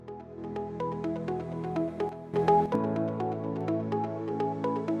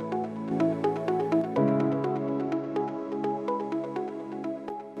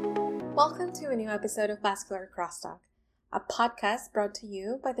to a new episode of Vascular Crosstalk, a podcast brought to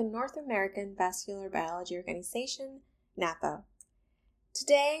you by the North American Vascular Biology Organization, NAVBO.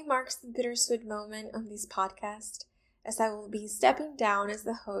 Today marks the bittersweet moment of this podcast, as I will be stepping down as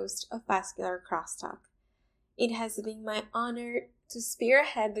the host of Vascular Crosstalk. It has been my honor to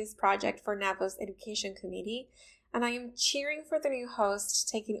spearhead this project for NAVBO's Education Committee, and I am cheering for the new host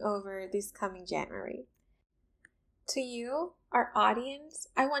taking over this coming January. To you, our audience,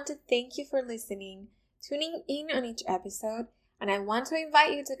 I want to thank you for listening, tuning in on each episode, and I want to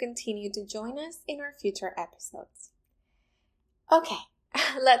invite you to continue to join us in our future episodes. Okay,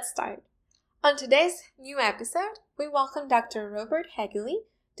 let's start. On today's new episode, we welcome Dr. Robert Hegele,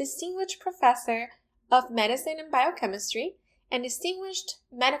 Distinguished Professor of Medicine and Biochemistry and Distinguished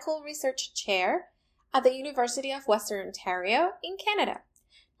Medical Research Chair at the University of Western Ontario in Canada.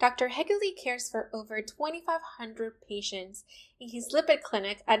 Dr. Hegele cares for over 2,500 patients in his lipid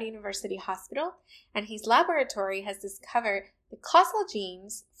clinic at University Hospital, and his laboratory has discovered the causal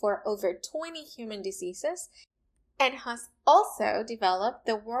genes for over 20 human diseases and has also developed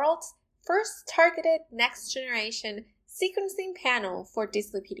the world's first targeted next-generation sequencing panel for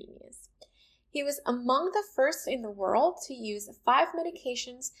dyslipidemias. He was among the first in the world to use 5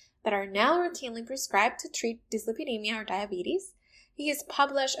 medications that are now routinely prescribed to treat dyslipidemia or diabetes. He has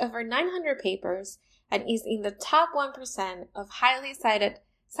published over 900 papers and is in the top 1% of highly cited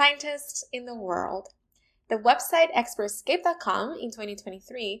scientists in the world. The website expertscape.com in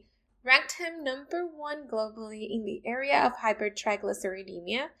 2023 ranked him number 1 globally in the area of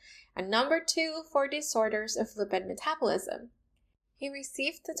hypertriglyceridemia and number 2 for disorders of lipid metabolism. He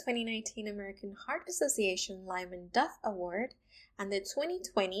received the 2019 American Heart Association Lyman Duff Award and the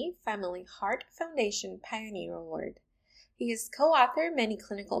 2020 Family Heart Foundation Pioneer Award. He has co-authored many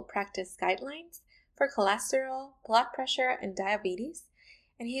clinical practice guidelines for cholesterol, blood pressure, and diabetes,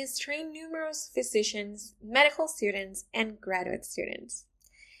 and he has trained numerous physicians, medical students, and graduate students.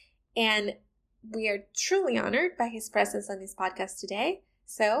 And we are truly honored by his presence on this podcast today,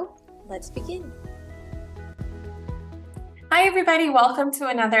 so let's begin. Hi, everybody. Welcome to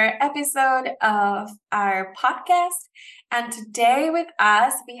another episode of our podcast. And today with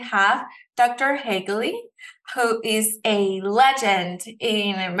us, we have Dr. Hegele, who is a legend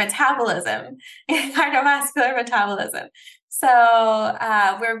in metabolism, in cardiovascular metabolism. So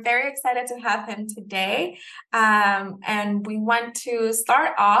we're very excited to have him today. And we want to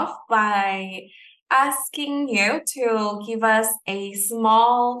start off by asking you to give us a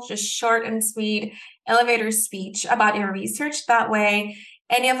small, just short and sweet elevator speech about your research. That way,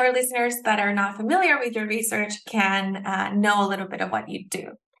 any of our listeners that are not familiar with your research can know a little bit of what you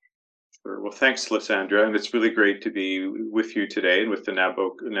do. Sure. Well, thanks, Lysandra, and it's really great to be with you today and with the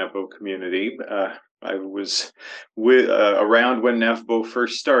NAVBO community. I was around when NAVBO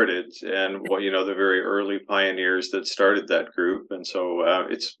first started, and the very early pioneers that started that group, and so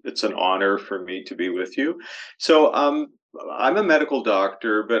it's an honor for me to be with you. So I'm a medical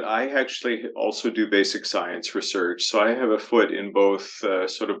doctor, but I actually also do basic science research. So I have a foot in both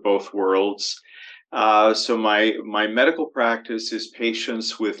both worlds. So my medical practice is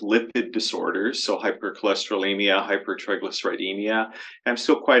patients with lipid disorders, so hypercholesterolemia, hypertriglyceridemia. I'm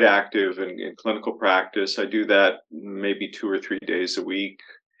still quite active in clinical practice. I do that maybe 2 or 3 days a week.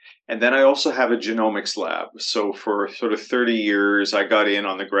 And then I also have a genomics lab. So for sort of 30 years, I got in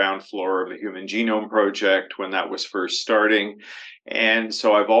on the ground floor of the Human Genome Project when that was first starting. And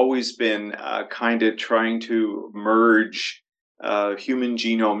so I've always been kind of trying to merge human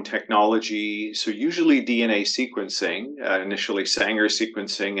genome technology, so usually DNA sequencing, initially Sanger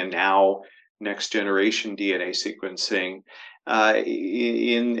sequencing, and now next generation DNA sequencing,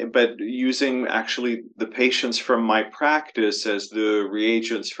 but using actually the patients from my practice as the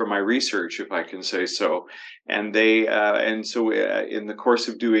reagents for my research, if I can say so. And in the course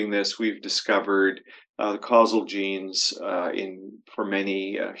of doing this, we've discovered the causal genes for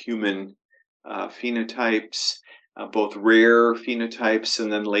many human phenotypes. Both rare phenotypes,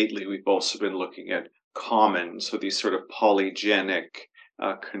 and then lately we've also been looking at common, so these sort of polygenic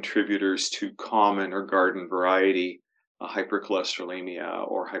contributors to common or garden variety hypercholesterolemia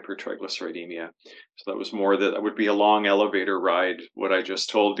or hypertriglyceridemia. So that would be a long elevator ride, what I just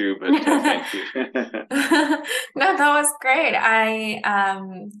told you, but thank you. No, that was great.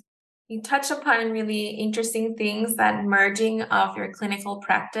 You touched upon really interesting things, that merging of your clinical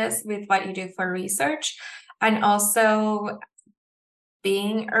practice with what you do for research, and also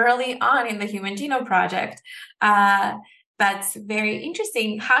being early on in the Human Genome Project. That's very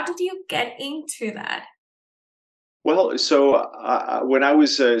interesting. How did you get into that? Well, so when I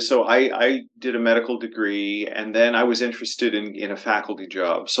was I did a medical degree, and then I was interested in a faculty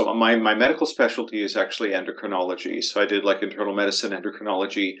job. So my medical specialty is actually endocrinology. So I did like internal medicine,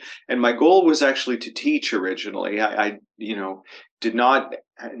 endocrinology, and my goal was actually to teach originally. I did not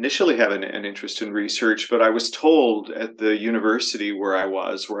initially have an interest in research, but I was told at the university where I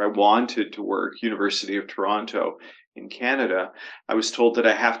wanted to work, University of Toronto in Canada, I was told that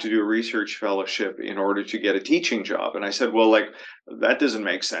I have to do a research fellowship in order to get a teaching job. And I said, well, like that doesn't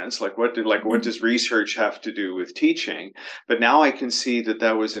make sense. What does research have to do with teaching? But now I can see that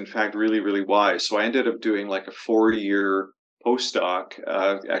that was in fact really, really wise. So I ended up doing like a 4 year postdoc,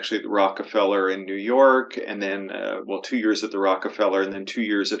 actually at the Rockefeller in New York, and then 2 years at the Rockefeller, and then 2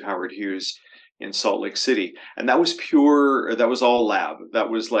 years at Howard Hughes in Salt Lake City. And that was pure, that was all lab. That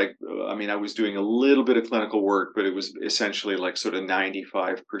was like, I mean, I was doing a little bit of clinical work, but it was essentially like sort of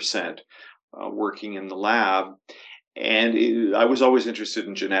 95% working in the lab. And I was always interested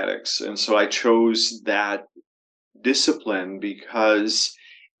in genetics. And so I chose that discipline because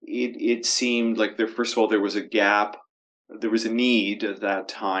it seemed like there, first of all, there was a gap, there was a need at that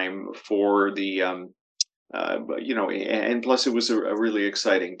time for the but and plus it was a really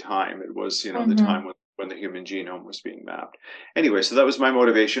exciting time. It was, the time Mm-hmm. when the human genome was being mapped. Anyway, so that was my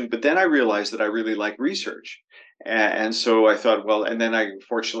motivation. But then I realized that I really like research, and so I thought, well, and then I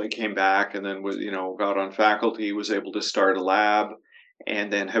fortunately came back, and then was, got on faculty, was able to start a lab,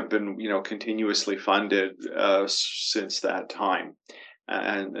 and then have been, continuously funded since that time.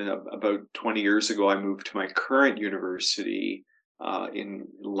 And about 20 years ago, I moved to my current university in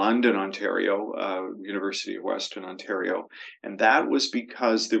London, Ontario, University of Western Ontario. And that was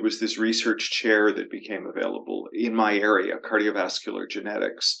because there was this research chair that became available in my area, cardiovascular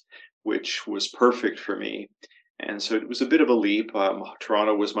genetics, which was perfect for me. And so it was a bit of a leap.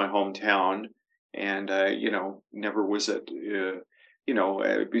 Toronto was my hometown, and never was it.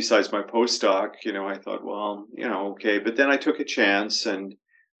 Besides my postdoc, I thought, well, okay. But then I took a chance and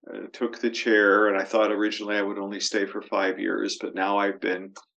took the chair, and I thought originally I would only stay for 5 years, but now I've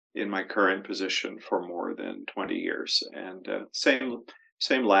been in my current position for more than 20 years, and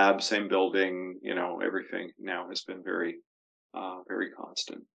same lab, same building, everything now has been very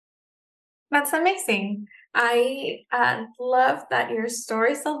constant. That's amazing. I love that your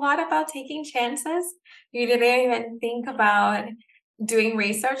story is a lot about taking chances. You didn't even think about doing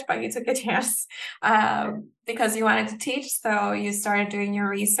research, but you took a chance because you wanted to teach. So you started doing your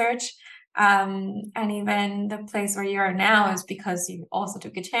research. And even the place where you are now is because you also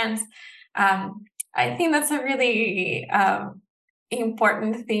took a chance. Um, I think that's a really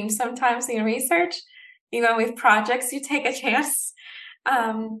important theme sometimes in research. Even with projects, you take a chance.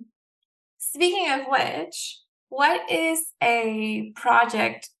 Um, Speaking of which, what is a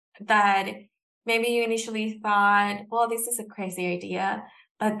project that maybe you initially thought, well, this is a crazy idea,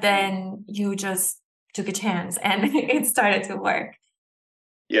 but then you just took a chance and it started to work?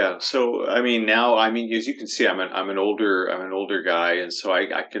 Yeah, so I mean now, I mean, as you can see, I'm an older guy, and so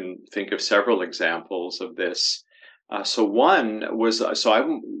I can think of several examples of this. So one was,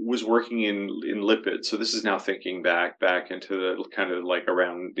 was working in lipids. So this is now thinking back into the kind of like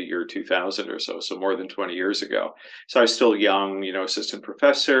around the year 2000 or so, so more than 20 years ago. So I was still young, assistant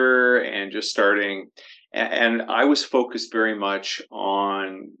professor and just starting, and I was focused very much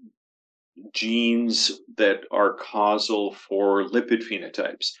on genes that are causal for lipid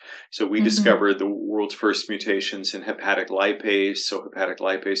phenotypes. So we Mm-hmm. discovered the world's first mutations in hepatic lipase, so hepatic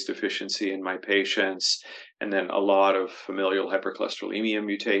lipase deficiency in my patients, and then a lot of familial hypercholesterolemia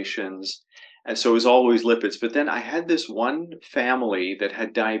mutations. And so it was always lipids. But then I had this one family that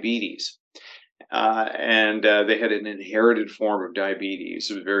had diabetes, and they had an inherited form of diabetes.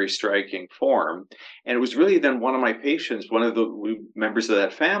 It was a very striking form. And it was really then one of my patients, one of the members of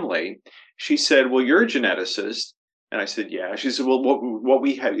that family, she said, well, you're a geneticist. And I said, yeah. She said, well, what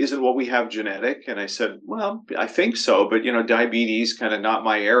we have, isn't what we have genetic? And I said, well, I think so, but diabetes kind of not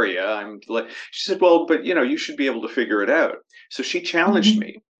my area. She said, well, but you should be able to figure it out. So she challenged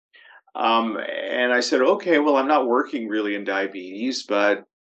Mm-hmm. me. And I said, okay, well, I'm not working really in diabetes, but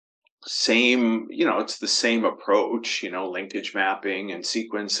same, it's the same approach, linkage mapping and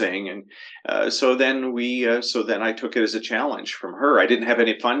sequencing. And so then I took it as a challenge from her. I didn't have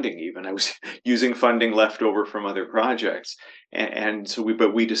any funding even. I was using funding left over from other projects. And so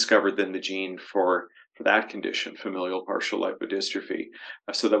but we discovered then the gene for that condition, familial partial lipodystrophy.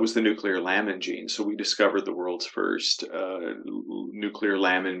 So that was the nuclear lamin gene. So we discovered the world's first nuclear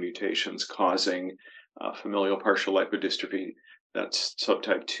lamin mutations causing familial partial lipodystrophy that's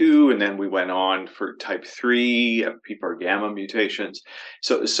subtype 2, and then we went on for type 3, PPAR gamma mutations.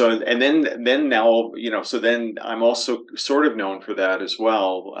 And then now, so then I'm also sort of known for that as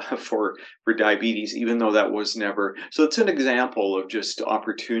well, for diabetes, even though that was never. So it's an example of just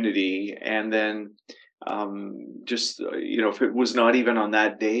opportunity. And then just if it was not even on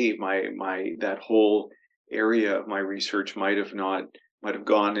that day, my that whole area of my research might have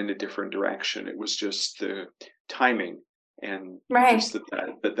gone in a different direction. It was just the timing, and Right. just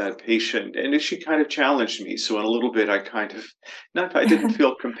that patient, and she kind of challenged me. So in a little bit, I kind of, not, I didn't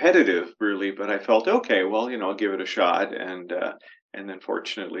feel competitive really, but I felt okay. Well, I'll give it a shot, and then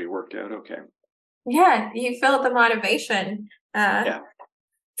fortunately it worked out okay. Yeah, you felt the motivation uh, Yeah,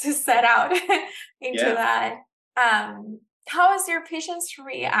 to set out into yeah. that. Um, how was your patient's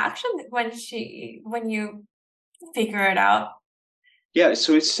reaction when you figure it out? Yeah,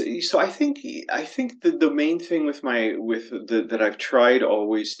 so I think that the main thing that I've tried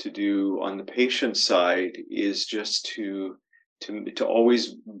always to do on the patient side is just to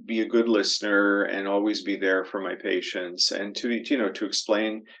always be a good listener and always be there for my patients, and to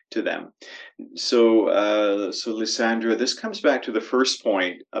explain to them. So Lysandra, this comes back to the first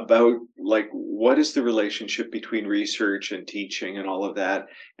point about, like, what is the relationship between research and teaching and all of that.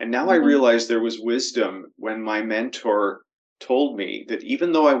 And now I Mhm. realize there was wisdom when my mentor told me that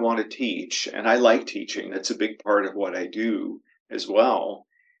even though I want to teach and I like teaching, that's a big part of what I do as well.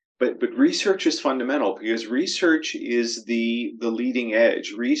 But research is fundamental, because research is the leading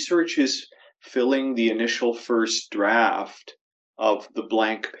edge. Research is filling the initial first draft of the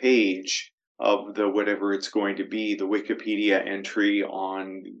blank page of the whatever it's going to be, the Wikipedia entry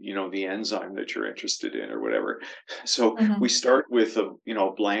on, the enzyme that you're interested in or whatever. So we Mhm. start with a,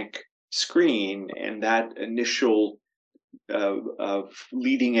 blank screen, and that initial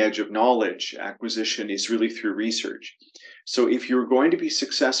leading edge of knowledge acquisition is really through research. So if you're going to be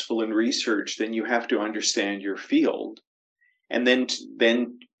successful in research, then you have to understand your field, and then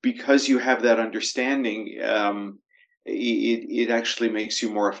because you have that understanding, it actually makes you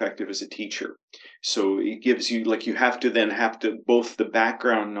more effective as a teacher. So it gives you, like, you have to both the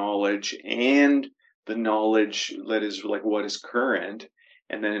background knowledge and the knowledge that is, like, what is current,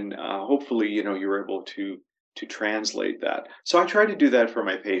 and then hopefully you're able to translate that. So I try to do that for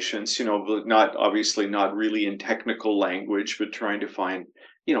my patients, but not, obviously not really in technical language, but trying to find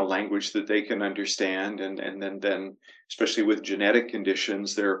language that they can understand, and then especially with genetic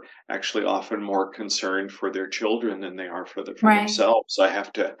conditions, they're actually often more concerned for their children than they are for Right. themselves. I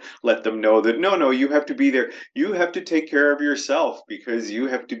have to let them know that no, you have to be there. You have to take care of yourself, because you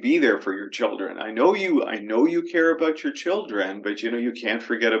have to be there for your children. I know you care about your children, but you can't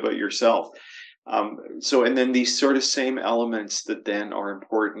forget about yourself. And then these sort of same elements that then are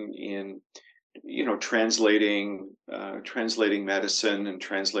important in translating medicine and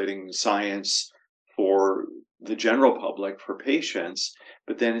translating science for the general public, for patients.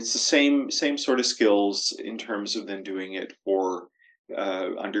 But then it's the same sort of skills in terms of then doing it for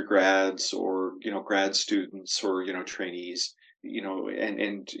undergrads, or grad students, or trainees,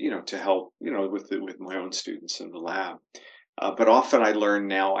 and to help with my own students in the lab. But often I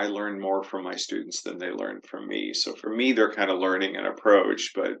learn more from my students than they learn from me. So for me, they're kind of learning an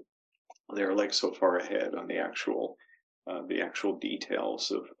approach, but they're, like, so far ahead on the actual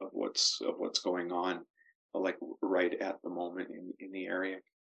details of what's going on, like, right at the moment in the area.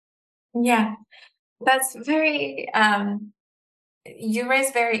 Yeah, that's very you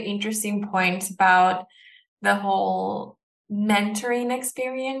raise very interesting points about the whole mentoring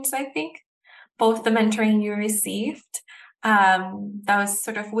experience, I think. Both the mentoring you received, that was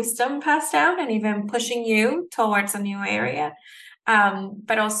sort of wisdom passed down and even pushing you towards a new area.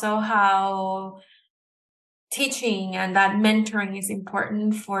 But also how teaching and that mentoring is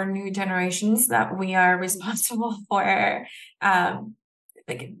important for new generations, that we are responsible for um,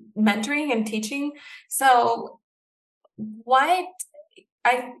 like mentoring and teaching. So what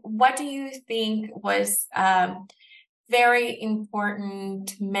what do you think was very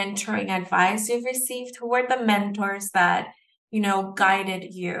important mentoring advice you've received? Who were the mentors that,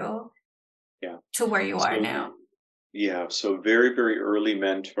 guided you Yeah. to where you are So now? yeah, so very, very early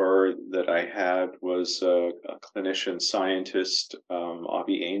mentor that I had was a clinician scientist,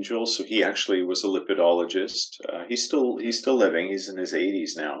 Avi Angel. So he actually was a lipidologist. He's still living. He's in his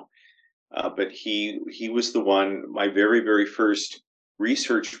 80s now. But he was the one. My very, very first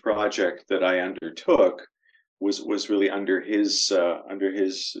research project that I undertook was really under his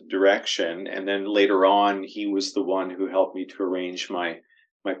direction, and then later on, he was the one who helped me to arrange my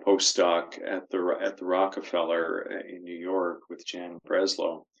postdoc at the Rockefeller in New York with Jan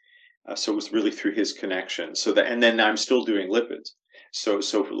Breslow. So it was really through his connection. So that, and then I'm still doing lipids. So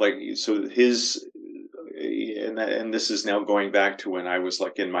his, and this is now going back to when I was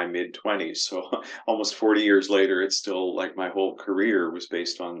like in my mid 20s. So almost 40 years later, it's still like my whole career was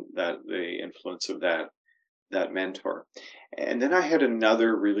based on the influence of that mentor. And then I had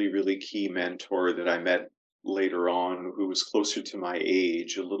another really key mentor that I met later on who was closer to my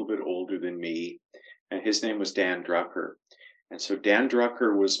age, a little bit older than me, and his name was Dan Drucker. And so Dan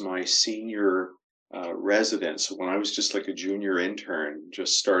Drucker was my senior resident. So when I was just like a junior intern,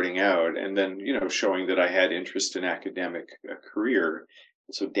 just starting out, and then, showing that I had interest in academic career.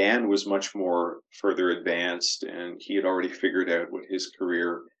 So Dan was much more further advanced, and he had already figured out what his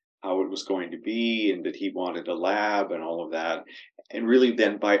career, how it was going to be, and that he wanted a lab and all of that. And really,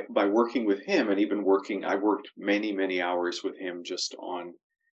 then by working with him, and even I worked many hours with him just on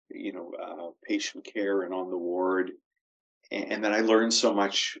patient care and on the ward, and then I learned so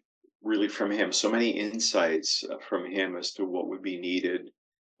much really from him, so many insights from him as to what would be needed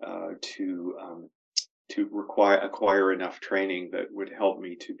uh, to um, to acquire enough training that would help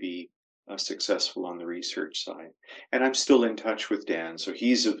me to be successful on the research side. And I'm still in touch with Dan. So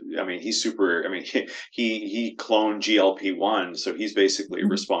he's super. I mean, he cloned GLP-1, so he's basically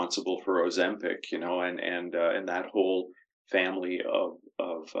responsible for Ozempic, and that whole family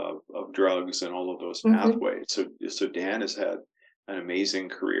of drugs and all of those Mm-hmm. pathways. So Dan has had an amazing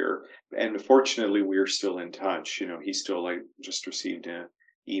career, and fortunately, we're still in touch. He still, I just received a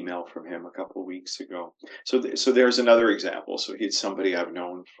email from him a couple of weeks ago. So there's another example. So he's somebody I've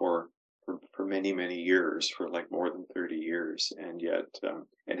known for many years, for like more than 30 years, and yet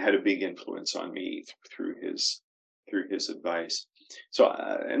and had a big influence on me through his advice. So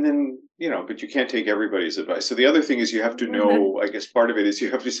and then, but you can't take everybody's advice. So the other thing is you have to know, I guess part of it is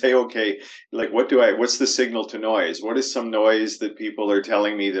you have to say, okay, like what's the signal to noise? What is some noise that people are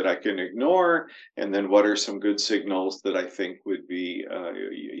telling me that I can ignore? And then what are some good signals that I think would be,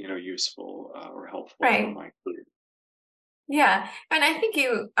 useful or helpful for Right. my career? Yeah. And I think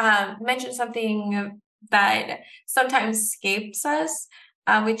you mentioned something that sometimes escapes us,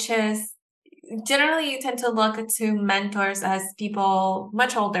 which is generally you tend to look to mentors as people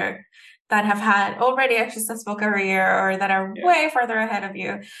much older that have had already a successful career or that are Yeah, way farther ahead of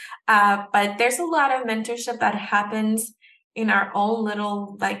you. But there's a lot of mentorship that happens in our own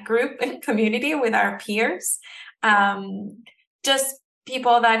little like group and community with our peers. yeah, Just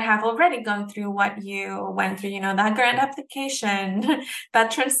people that have already gone through what you went through, that grant application, that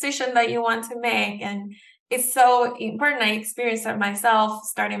transition that you want to make. And it's so important. I experienced that myself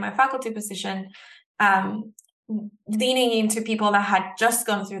starting my faculty position, um, leaning into people that had just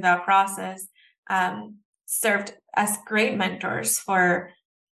gone through that process, served as great mentors for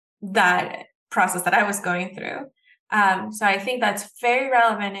that process that I was going through. So I think that's very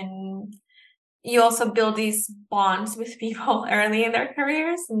relevant, and you also build these bonds with people early in their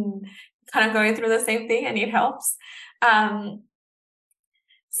careers and kind of going through the same thing, and it helps. Um,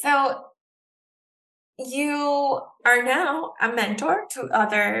 so you are now a mentor to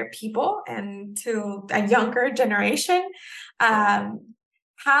other people and to a younger generation. yeah.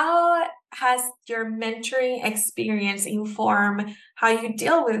 How has your mentoring experience informed how you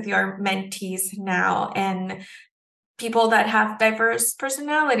deal with your mentees now and people that have diverse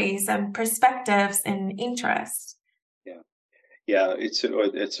personalities and perspectives and interests? Yeah. Yeah, it's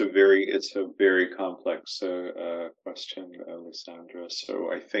a very complex question, Lysandra.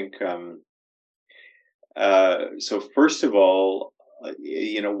 So I think so first of all,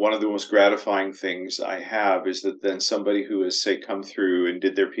 one of the most gratifying things I have is that then somebody who has, say, come through and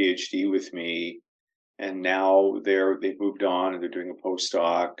did their PhD with me, and now they've moved on and they're doing a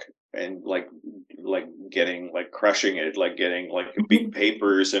postdoc, and like getting, like crushing it, like getting like big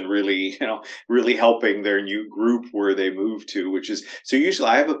papers, and really, really helping their new group where they move to, which is, so usually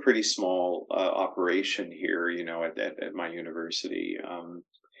I have a pretty small operation here, at my university,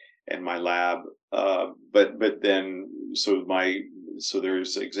 and my lab, but then so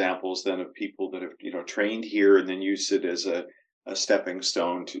there's examples then of people that have, trained here and then use it as a stepping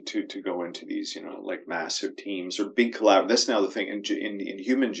stone to go into these, like massive teams or big collab. That's now the thing in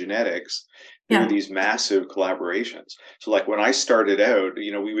human genetics. There are Yeah. these massive collaborations. So like when I started out,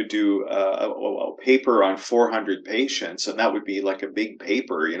 we would do a paper on 400 patients, and that would be like a big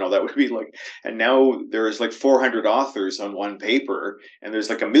paper, that would be like, and now there's like 400 authors on one paper, and there's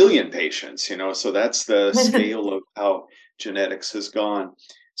like a million patients, so that's the scale of how genetics has gone.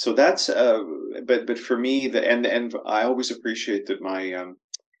 So that's but for me, and I always appreciate that my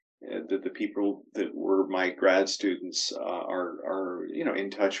that the people that were my grad students are in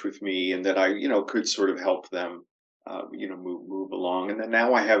touch with me, and that I could sort of help them move along. And then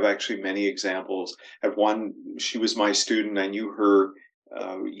now I have actually many examples. I have one, she was my student. I knew her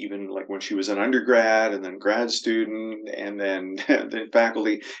even like when she was an undergrad and then grad student and then then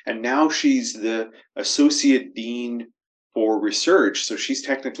faculty. And now she's the associate dean for research. So she's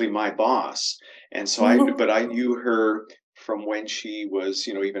technically my boss. And so but I knew her from when she was,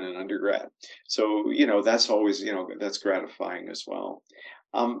 even an undergrad. So, that's always, that's gratifying as well.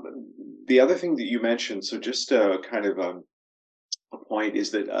 Um, the other thing that you mentioned, so just kind of a point, is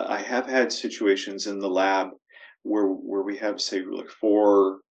that I have had situations in the lab where we have, say, like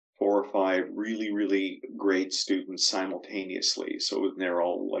four or five really really great students simultaneously. So they're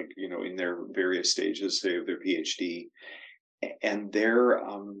all like in their various stages, say, of their PhD, and they're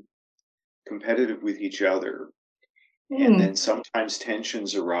competitive with each other, and then sometimes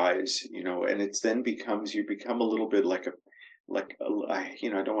tensions arise, and it's then becomes you become a little bit like I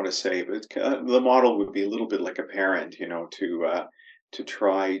don't want to say, but the model would be a little bit like a parent, to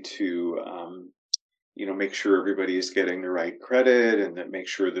try to make sure everybody is getting the right credit, and that make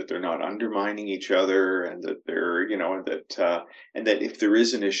sure that they're not undermining each other, and that they're, and that if there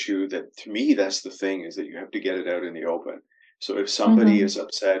is an issue, that to me, that's the thing, is that you have to get it out in the open. So if somebody Mhm. is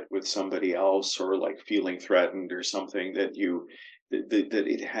upset with somebody else, or like feeling threatened or something, you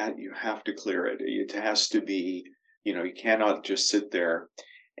have to clear it. It has to be, you cannot just sit there.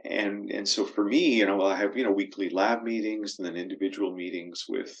 And so for me, I have, weekly lab meetings and then individual meetings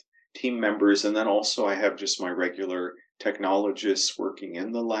with team members. And then also I have just my regular technologists working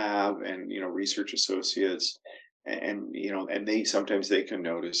in the lab, and, research associates. And they sometimes they can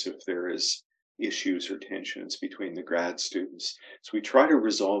notice if there is issues or tensions between the grad students. So we try to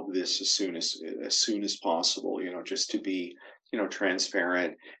resolve this as soon as possible, just to be,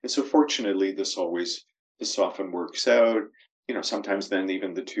 transparent. And so fortunately, this often works out. Sometimes then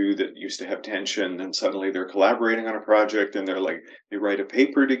even the two that used to have tension, and suddenly they're collaborating on a project, and they're like, they write a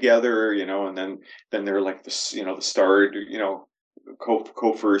paper together, and then they're like this, the starred,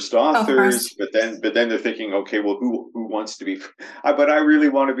 co first Of authors. course. But then they're thinking, okay, well, who wants to be, but I really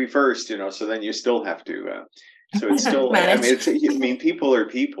want to be first, so then you still have to, so it's still, I mean, Manage. people are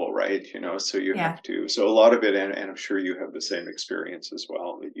people, right? So you Yeah. have to, so a lot of it, and I'm sure you have the same experience as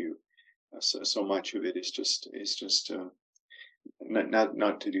well, that so much of it is just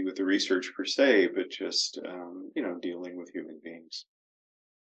not to do with the research per se, but just dealing with human beings.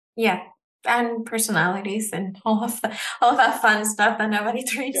 Yeah. And personalities and all of that fun stuff that nobody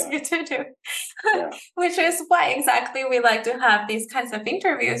trains Yeah, you to do. yeah, Which is why exactly we like to have these kinds of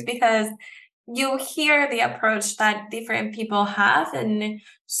interviews, because you hear the approach that different people have and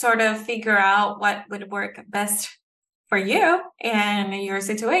sort of figure out what would work best for you and your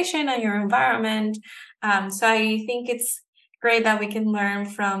situation and your environment. So I think it's great that we can learn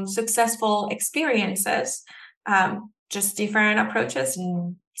from successful experiences, just different approaches,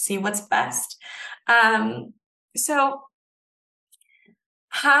 and see what's best. Um, so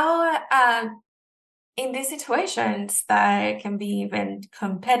how in these situations that can be even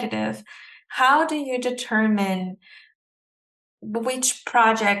competitive, how do you determine which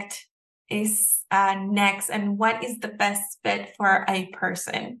project is next and what is the best fit for a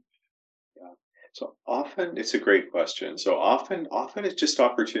person? yeah. So often it's a great question. So often it's just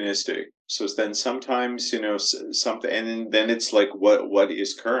opportunistic. So then sometimes, something, and then it's like, what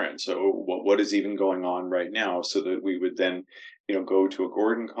is current? So what is even going on right now? So that we would then, go to a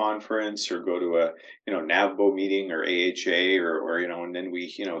Gordon conference, or go to a, NAVBO meeting, or AHA, or and then we,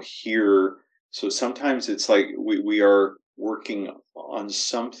 hear. So sometimes it's like we are working on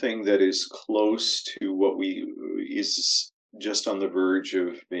something that is close to what we is just on the verge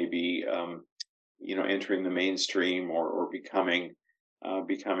of maybe, entering the mainstream, or becoming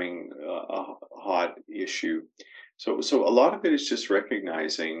a hot issue. So a lot of it is just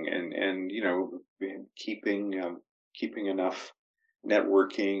recognizing, and keeping enough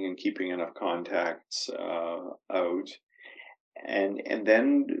networking, and keeping enough contacts out, and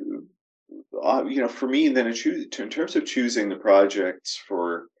then, for me, then in terms of choosing the projects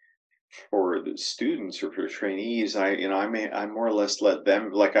for the students or for trainees, I more or less let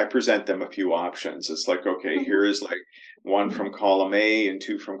them, like, I present them a few options. It's like, okay, Mhm. here is like one from column A and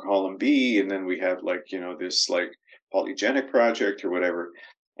two from column B, and then we have, like, this like polygenic project or whatever.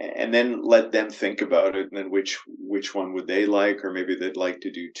 And then let them think about it, and then which one would they like, or maybe they'd like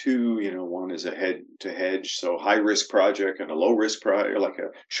to do two. One is a head to hedge, so high risk project, and a low risk project, like a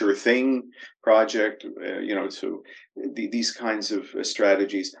sure thing project. So these kinds of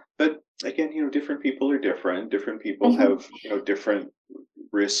strategies. But again, different people are different. Different people Mhm. have, different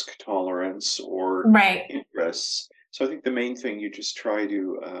risk tolerance or Right. interests. So I think the main thing, you just try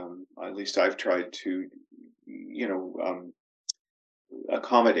to, at least I've tried to,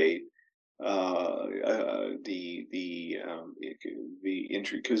 accommodate the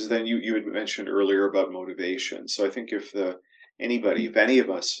entry, because then you had mentioned earlier about motivation. So I think if any of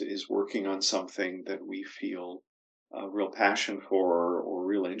us is working on something that we feel real passion for or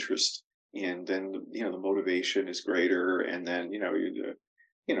real interest in, then the motivation is greater, and then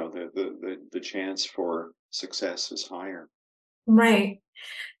the chance for success is higher. Right.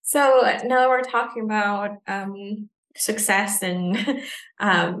 So now we're talking about success and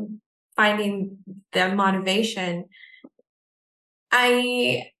finding the motivation.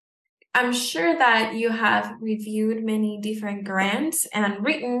 I'm sure that you have reviewed many different grants and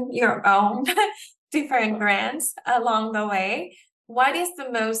written your own different grants along the way. What is the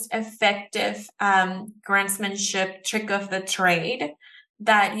most effective grantsmanship trick of the trade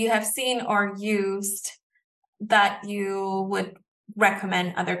that you have seen or used that you would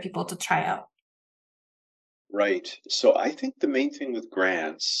recommend other people to try out? Right. So I think the main thing with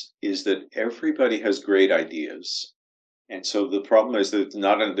grants is that everybody has great ideas. And so the problem is that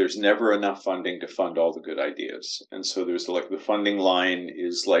there's never enough funding to fund all the good ideas. And so there's like the funding line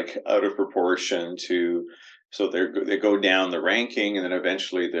is like out of proportion to, so they go down the ranking, and then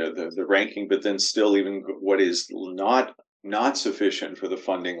eventually the ranking, but then still even what is not sufficient for the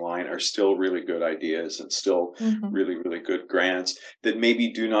funding line are still really good ideas and still Mhm. really, really good grants that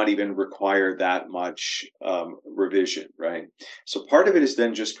maybe do not even require that much revision, right? So part of it is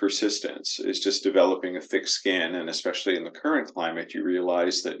then just persistence, is just developing a thick skin. And especially in the current climate, you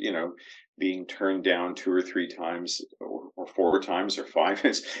realize that, being turned down two or three times or four times or five,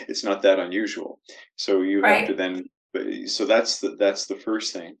 it's not that unusual. So you have to Right. then, so that's the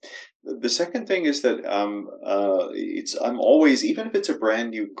first thing. The second thing is that I'm always, even if it's a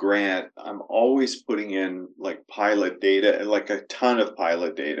brand new grant, I'm always putting in like pilot data, like a ton of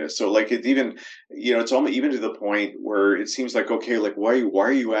pilot data. So like it's even, it's almost even to the point where it seems like, okay, like why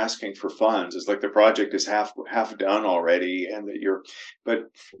are you asking for funds? It's like the project is half done already, and that but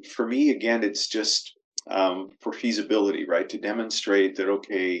for me again, it's just for feasibility, right? To demonstrate that,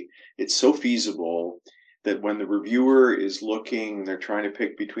 okay, it's so feasible that when the reviewer is looking, they're trying to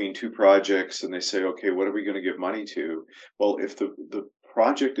pick between two projects, and they say, okay, what are we going to give money to? Well, if the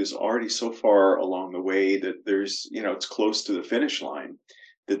project is already so far along the way that there's, it's close to the finish line,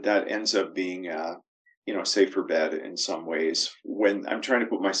 that ends up being a safer bet in some ways, when I'm trying to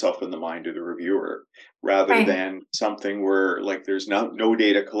put myself in the mind of the reviewer, rather Right. than something where like there's no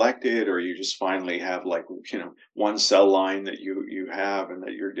data collected, or you just finally have like one cell line that you have, and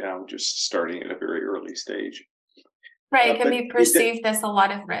that you're now just starting at a very early stage. Right. It can But be perceived as a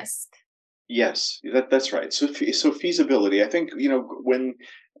lot of risk. yes, that's right. So feasibility. I think when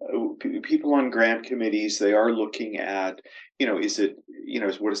people on grant committees, they are looking at, is it,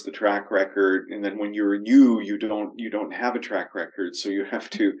 what is the track record? And then when you're new, you don't have a track record, so you have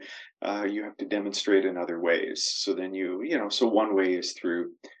to demonstrate in other ways. So then so one way is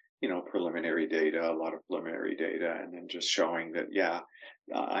through preliminary data, a lot of preliminary data, and then just showing that, yeah,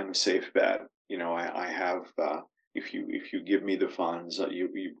 I'm a safe bet. I have. If you give me the funds,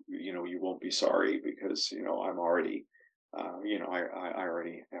 you won't be sorry, because I'm already, I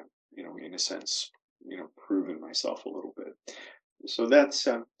already have, in a sense, proven myself a little bit. So that's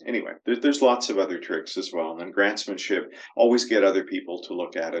anyway. There's lots of other tricks as well, and then grantsmanship. Always get other people to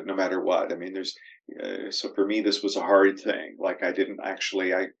look at it, no matter what. I mean, there's so for me, this was a hard thing. Like I didn't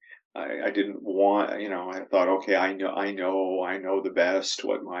actually, I didn't want, I thought, okay, I know the best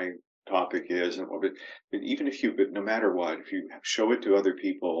what my topic is, and but even if but no matter what, if you show it to other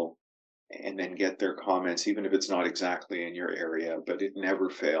people and then get their comments, even if it's not exactly in your area, but it never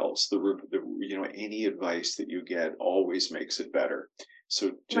fails. Any advice that you get always makes it better. So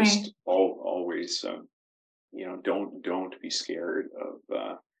Right. just always, don't be scared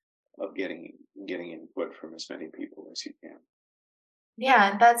of getting input from as many people as you can.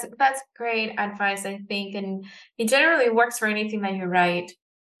 Yeah, that's great advice, I think, and it generally works for anything that you write.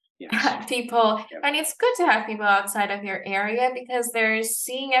 Yes. People, Yeah. and it's good to have people outside of your area because they're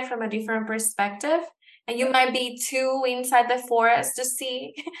seeing it from a different perspective, and you might be too inside the forest to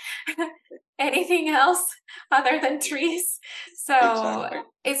see anything else other than trees. So Exactly.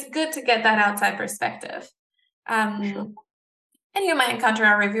 it's good to get that outside perspective. For sure. Um, and you might encounter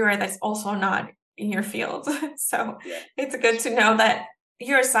a reviewer that's also not in your field. So Yeah. it's good That's to right. know that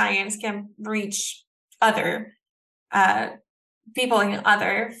your science can reach other uh, people in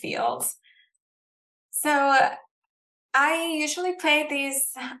other fields. So I usually play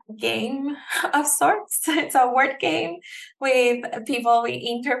this game of sorts. It's a word game with people we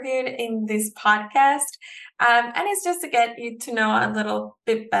interviewed in this podcast. And it's just to get you to know a little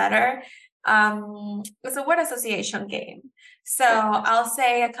bit better. it's a word association game. So I'll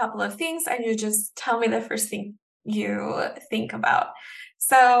say a couple of things and you just tell me the first thing you think about.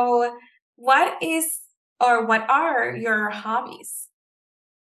 So what is or what are your hobbies?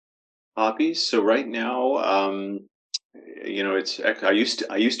 Hobbies. So right now, it's I used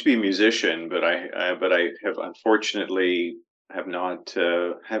to be a musician, but I have unfortunately have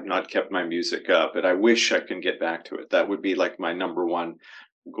not kept my music up. But I wish I can get back to it. That would be like my number one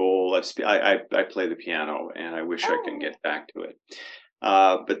goal. I play the piano, and I wish I can Oh, get back to it.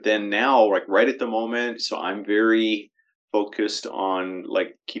 But then now, like right at the moment, so I'm very focused on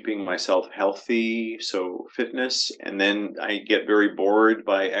like keeping myself healthy, so fitness, and then I get very bored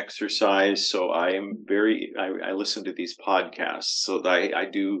by exercise. So I listen to these podcasts. So I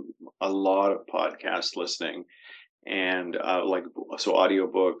do a lot of podcast listening and so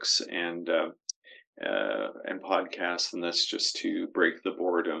audiobooks and podcasts, and that's just to break the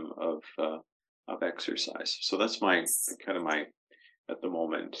boredom of exercise. So that's my kind of my at the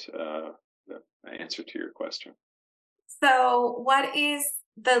moment, the answer to your question. so what is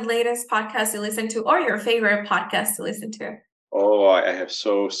the latest podcast you listen to or your favorite podcast to listen to? Oh, I have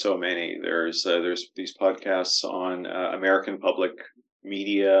so many. There's these podcasts on American public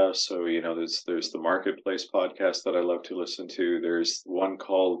media. So there's the Marketplace podcast that I love to listen to. There's one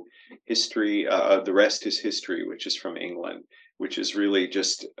called History. The Rest is History, which is from England, which is really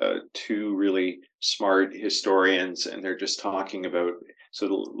just two really smart historians, and they're just talking about. So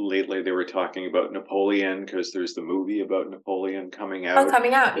lately they were talking about Napoleon because there's the movie about Napoleon coming Oh, out.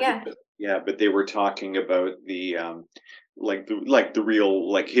 coming out, But, yeah. yeah, but they were talking about the like the real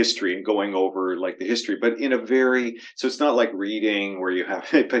like history and going over like the history, but in a very so it's not like reading where you have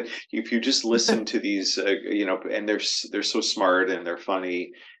but if you just listen to these and they're so smart and they're funny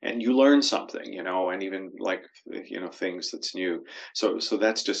and you learn something, and even like things that's new. So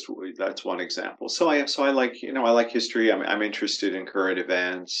that's one example. So I like I like history. I'm interested in current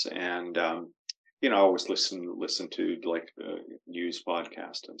events, and I always listen to like news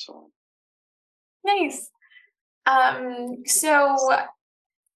podcast and so on. Nice. So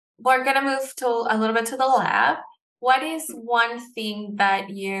we're gonna move to a little bit to the lab. What is one thing that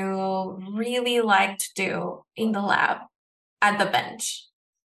you really like to do in the lab at the bench?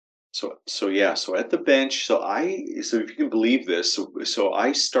 So at the bench, so if you can believe this, so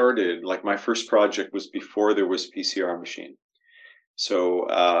I started like my first project was before there was PCR machine. So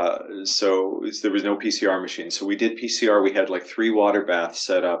there was no PCR machine. So we did PCR. We had like 3 water baths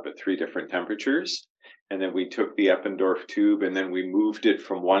set up at 3 different temperatures, and then we took the Eppendorf tube and then we moved it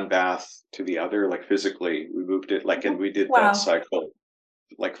from one bath to the other, like physically. We moved it like, and we did that Wow. cycle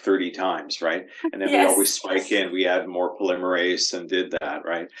like 30 times, right? And then we always Yes. spike in, we add more polymerase and did that,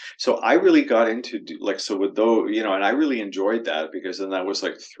 right? So I really got into like, so with those, and I really enjoyed that because then that was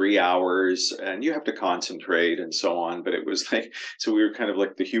like 3 hours and you have to concentrate and so on. But it was like, so we were kind of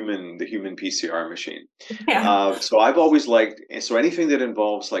like the human PCR machine. Yeah. So I've always liked, so anything that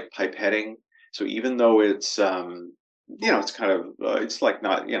involves like pipetting. So even though it's kind of, it's like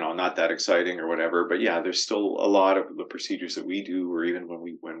not, not that exciting or whatever, but yeah, there's still a lot of the procedures that we do, or even when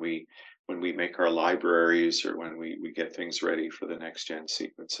we make our libraries or when we get things ready for the next gen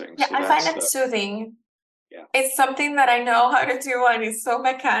sequencing. Yeah, So I find that's it soothing. yeah, It's something that I know how to do and it's so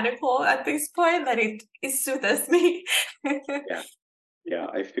mechanical at this point that it soothes me. yeah, yeah.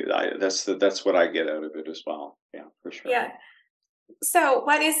 That's what I get out of it as well. Yeah, for sure. Yeah. So,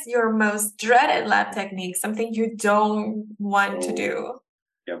 what is your most dreaded lab technique? Something you don't want to Oh, do?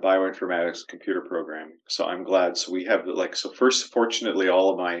 yeah, bioinformatics, computer programming. So I'm glad. So we have like, so first, fortunately, all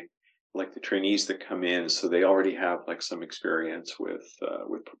of my like the trainees that come in, so they already have like some experience with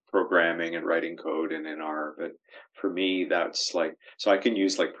programming and writing code and in R. But for me, that's like, so I can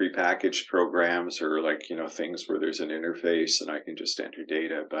use like prepackaged programs or like things where there's an interface and I can just enter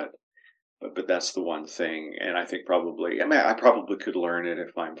data. But that's the one thing, and I think probably, I mean, I probably could learn it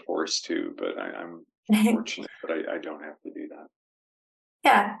if I'm forced to, but I'm fortunate that I don't have to do that.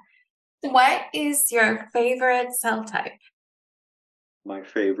 Yeah. What is your favorite cell type? My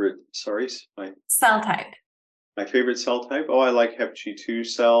favorite, sorry, Cell type. my favorite cell type. Oh, I like Hep G2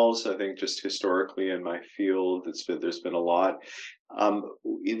 cells. I think just historically in my field, there's been a lot. Um,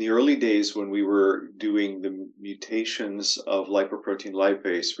 in the early days when we were doing the mutations of lipoprotein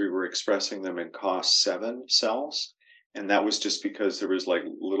lipase, we were expressing them in COS7 cells. And that was just because there was like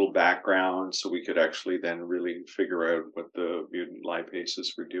little background, so we could actually then really figure out what the mutant lipases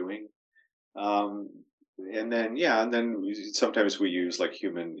were doing. Um, and then sometimes we use like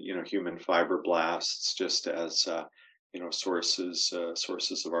human fibroblasts just as sources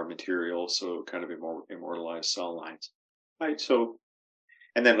of our material, so kind of immortalized cell lines, right? So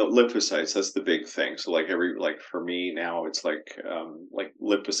and then the lymphocytes, that's the big thing. So like for me now, it's like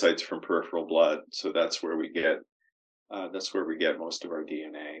lymphocytes from peripheral blood. So that's where we get most of our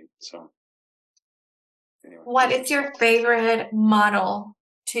DNA. So anyway, What those is are some. your favorite model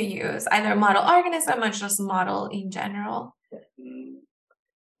to use? Either model organism or just model in general? Mm,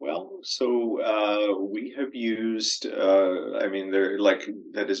 Well, so we have used. I mean, there like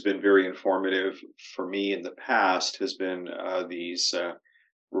that has been very informative for me in the past. Has been these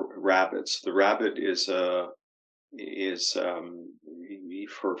rabbits. The rabbit is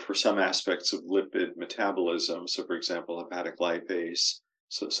for some aspects of lipid metabolism. So, for example, hepatic lipase.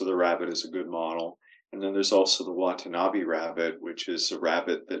 So the rabbit is a good model. And then there's also the Watanabe rabbit, which is a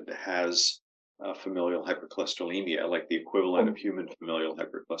rabbit that has familial hypercholesterolemia, like the equivalent of human familial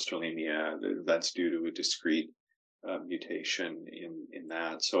hypercholesterolemia. That's due to a discrete mutation in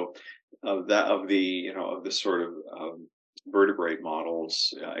that. So, of the sort of vertebrate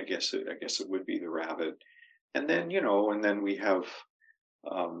models, I guess it would be the rabbit. And then and then we have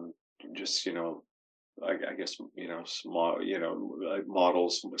um, just I guess small like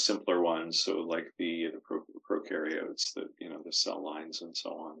models, simpler ones. So like the prokaryotes, the cell lines and so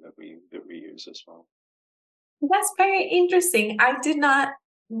on that we use as well. That's very interesting. I did not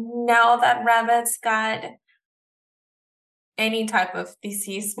know that rabbits got any type of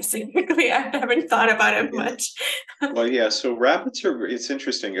disease specifically. I've never thought about it Yeah. much. Well, yeah. So it's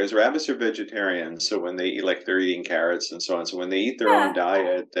interesting because rabbits are vegetarians. So when they eat, like they're eating carrots and so on. So when they eat their own Yeah.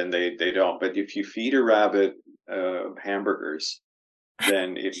 diet, then they don't. But if you feed a rabbit hamburgers,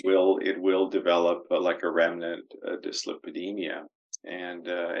 then it will develop like a remnant dyslipidemia,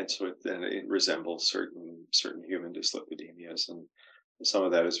 and so then it resembles certain human dyslipidemias, and some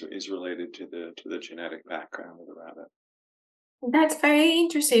of that is related to the genetic background of the rabbit. That's very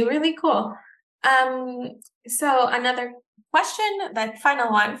interesting, really cool. Um, so another question, that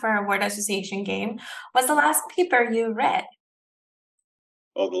final one for our word association game, was the last paper you read?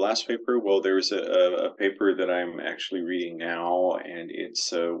 Oh, the last paper. Well, there's a paper that I'm actually reading now, and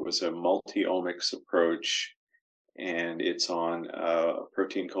it's was a multi-omics approach, and it's on a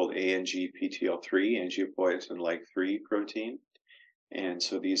protein called ANGPTL3, angiopoietin-like 3 protein. And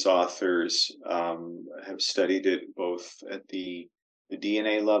so these authors have studied it both at the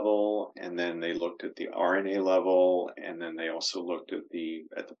DNA level, and then they looked at the RNA level, and then they also looked at the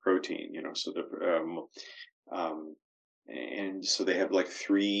protein. Um, and so they have like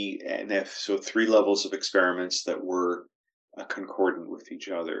three levels of experiments that were concordant with each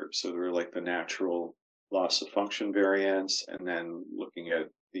other. So they were like the natural loss of function variants, and then looking at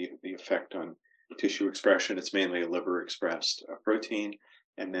the effect on tissue expression. It's mainly a liver expressed protein,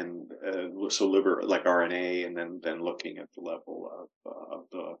 and then so liver like RNA, and then looking at the level of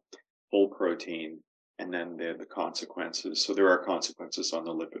the whole protein, and then the consequences. So there are consequences on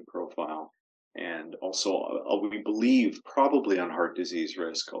the lipid profile, and also we believe probably on heart disease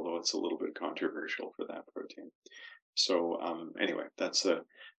risk, although it's a little bit controversial for that protein. So anyway, that's a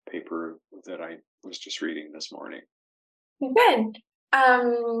paper that I was just reading this morning. Good.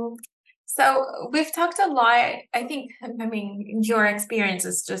 Um, so we've talked a lot. I think, I mean, your experience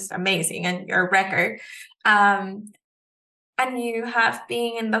is just amazing and your record. Um, and you have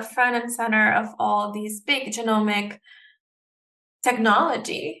been in the front and center of all these big genomic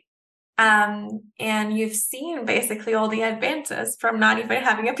technology. And you've seen basically all the advances from not even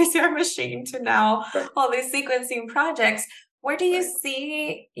having a PCR machine to now Right. all these sequencing projects. Where do you Right.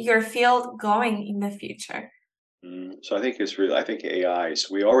 see your field going in the future? So I think AI. So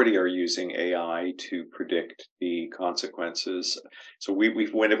we already are using AI to predict the consequences. So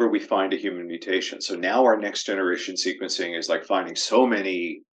whenever we find a human mutation, so now our next generation sequencing is like finding so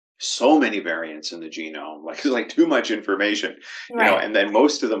many variants in the genome, like too much information, Right. and then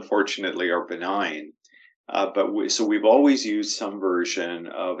most of them fortunately are benign. So we've always used some version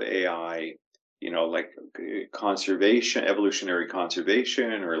of AI, like conservation, evolutionary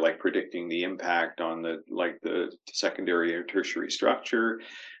conservation, or like predicting the impact on the secondary or tertiary structure.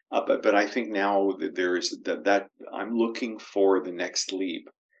 But I think now that there is that I'm looking for the next leap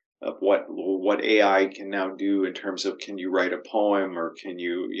of what AI can now do in terms of, can you write a poem, or can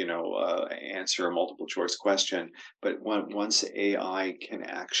you answer a multiple choice question. But once AI can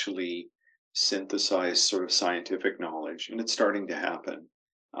actually synthesize sort of scientific knowledge, and it's starting to happen.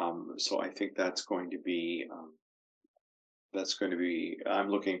 So I think that's going to be I'm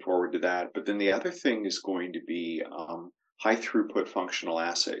looking forward to that. But then the other thing is going to be high throughput functional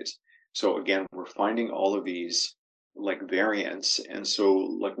assays. So again, we're finding all of these like variants, and so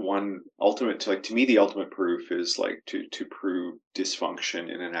like one ultimate like to me the ultimate proof is like to prove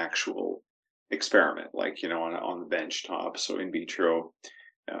dysfunction in an actual experiment, like on the bench top, so in vitro.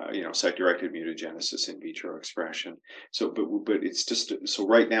 site-directed mutagenesis, in vitro expression. So, but it's just so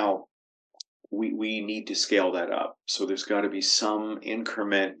right now we need to scale that up. So there's got to be some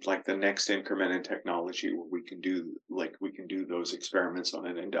increment, like the next increment in technology, where we can do those experiments on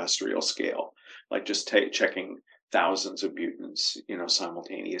an industrial scale, like just checking thousands of mutants,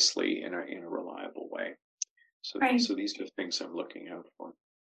 simultaneously in a reliable way. Right. So these are the things I'm looking out for.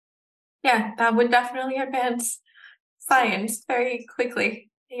 Yeah, that would definitely advance science very quickly.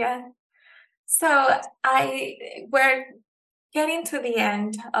 Yeah. So we're getting to the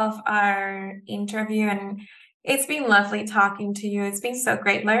end of our interview, and it's been lovely talking to you. It's been so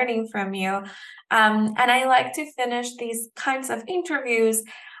great learning from you. And I like to finish these kinds of interviews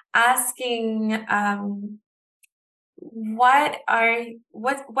asking, what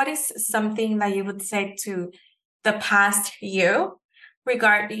is something that you would say to the past you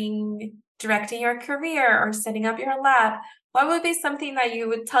regarding directing your career or setting up your lab? What would be something that you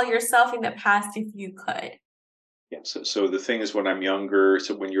would tell yourself in the past if you could? Yeah. So the thing is, when I'm younger,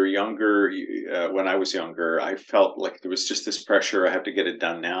 so when you're younger, when I was younger, I felt like there was just this pressure. I have to get it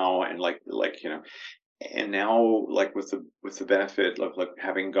done now, and and now, like with the benefit of like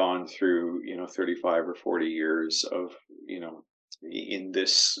having gone through 35 or 40 years of in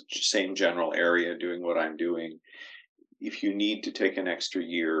this same general area doing what I'm doing, if you need to take an extra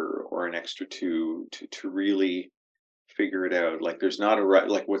year or an extra two to really figure it out, like there's not a right,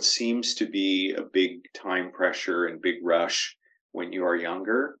 like what seems to be a big time pressure and big rush when you are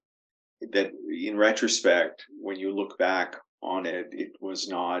younger, that in retrospect, when you look back on it, it was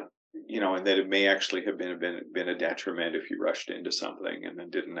not, and that it may actually have been a detriment if you rushed into something and then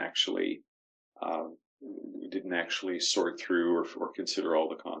um, didn't actually sort through or consider all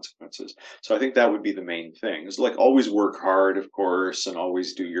the consequences. So I think that would be the main thing. Is like always work hard, of course, and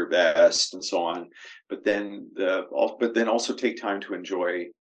always do your best and so on. But then also take time to enjoy,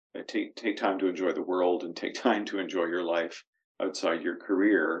 take time to enjoy the world, and take time to enjoy your life outside your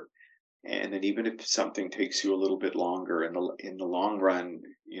career. And then even if something takes you a little bit longer, in the long run,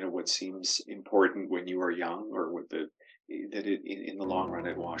 what seems important when you are young, or in the long run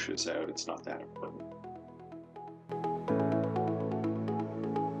it washes out. It's not that important.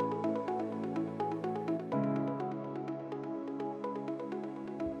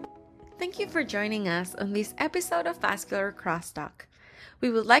 Thank you for joining us on this episode of Vascular Crosstalk. We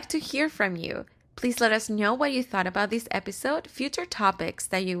would like to hear from you. Please let us know what you thought about this episode, future topics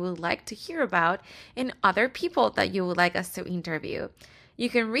that you would like to hear about, and other people that you would like us to interview. You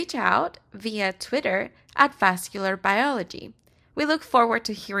can reach out via Twitter at Vascular Biology. We look forward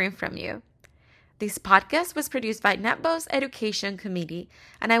to hearing from you. This podcast was produced by NAVBO's Education Committee,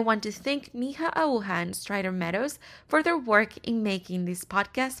 and I want to thank Neha Auja and Strider Meadows for their work in making this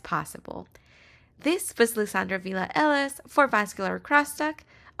podcast possible. This was Lysandra Villa Ellis for Vascular Crosstalk.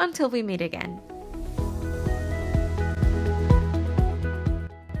 Until we meet again.